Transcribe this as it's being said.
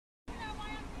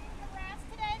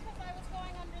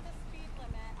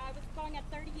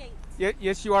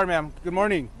Yes, you are, ma'am. Good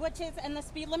morning. And the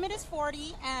speed limit is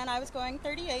 40, and I was going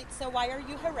 38, so why are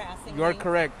you harassing me? You are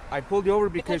correct. I pulled you over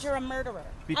because you're a murderer.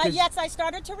 Because yes, I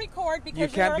started to record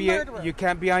because you're a murderer. You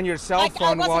can't be on your cell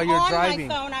phone while you're driving. I wasn't on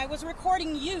my phone. I was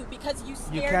recording you because you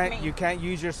scared me. You can't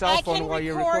use your cell phone while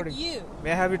you're recording. I can record you.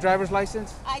 May I have your driver's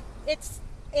license?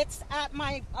 It's at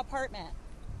my apartment.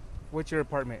 What's your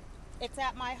apartment? It's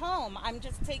at my home. I'm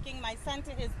just taking my son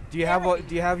to his. Do you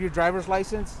have your driver's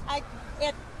license?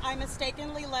 I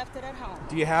mistakenly left it at home.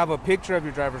 Do you have a picture of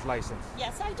your driver's license?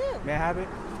 Yes, I do. May I have it?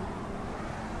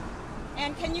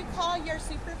 And can you call your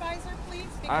supervisor, please?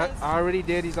 I already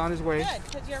did. He's on his way. Good,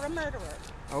 because you're a murderer.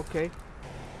 Okay.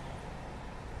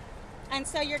 And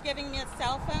so you're giving me a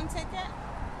cell phone ticket?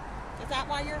 Is that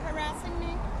why you're harassing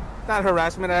me? Not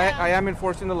harassment. Yeah. I am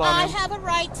enforcing the law. I have a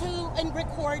right to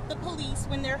record the police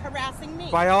when they're harassing me.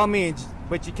 By all means,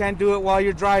 but you can't do it while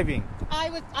you're driving. I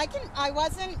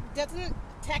wasn't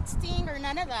texting or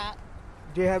none of that.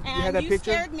 Do you have that picture? You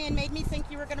scared me and made me think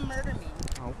you were going to murder me.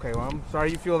 Okay, well, I'm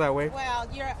sorry you feel that way. Well,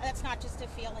 that's not just a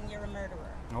feeling. You're a murderer.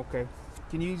 Okay.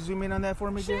 Can you zoom in on that for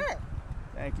me, Sure. dear?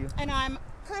 Thank you. And I'm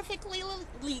perfectly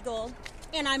legal,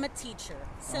 and I'm a teacher.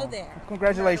 So there.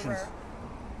 Congratulations. Murderer.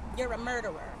 You're a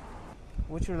murderer.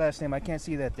 What's your last name? I can't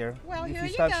see that there. Well, if here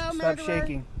you go, murderer. Stop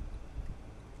shaking.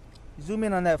 Zoom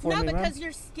in on that for me, No, because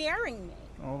you're scaring me.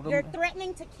 Oh, you're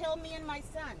threatening to kill me and my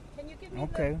son. Can you give me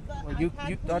the well,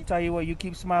 iPad, I'll tell you what, you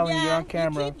keep smiling. Yeah, you're on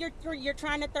camera. You're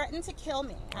trying to threaten to kill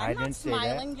me. I didn't say that. I'm not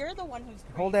smiling. You're the one who's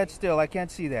crazy. Hold that still. I can't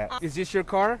see that. Is this your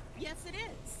car? Yes, it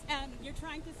is. And you're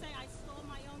trying to say I stole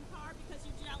my own car because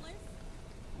you're jealous?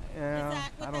 Yeah, is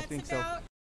that what I don't think about? so.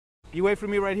 You wait for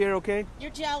me right here, okay? You're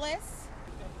jealous?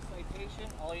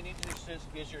 Citation. All you need to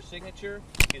do is your signature.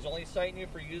 He's only citing you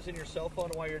for using your cell phone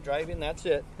while you're driving. That's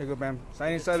it. There you go, ma'am.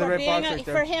 Sign inside the red box right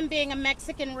there. For him being a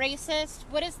Mexican racist.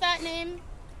 What is that name?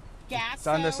 Gasso? It's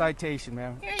on the citation,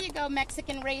 ma'am. Here you go,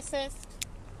 Mexican racist.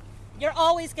 You're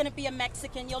always going to be a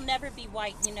Mexican. You'll never be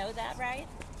white. You know that, right?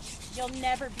 You'll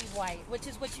never be white, which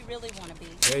is what you really want to be.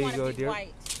 There you you go, be dear.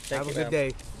 White. Have a good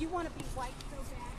day. You want to be white so